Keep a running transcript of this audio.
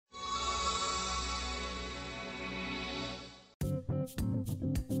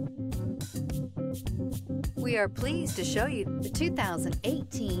We are pleased to show you the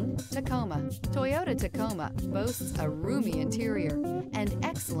 2018 Tacoma. Toyota Tacoma boasts a roomy interior and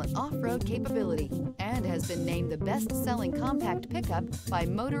excellent off-road capability and has been named the best-selling compact pickup by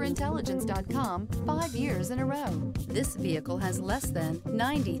MotorIntelligence.com 5 years in a row. This vehicle has less than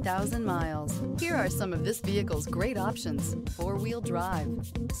 90,000 miles. Here are some of this vehicle's great options: four-wheel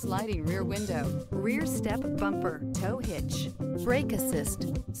drive, sliding rear window, rear step bumper, tow hitch, brake assist,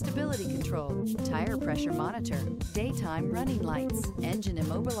 stability control, tire pressure monitor, daytime running lights, engine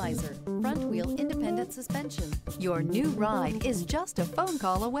immobilizer, front wheel independent suspension. Your new ride is just a phone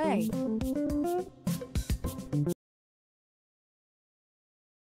call away.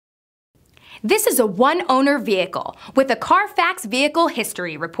 This is a one-owner vehicle with a Carfax Vehicle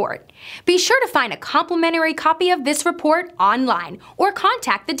History Report. Be sure to find a complimentary copy of this report online or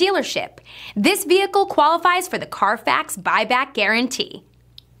contact the dealership. This vehicle qualifies for the Carfax Buyback Guarantee.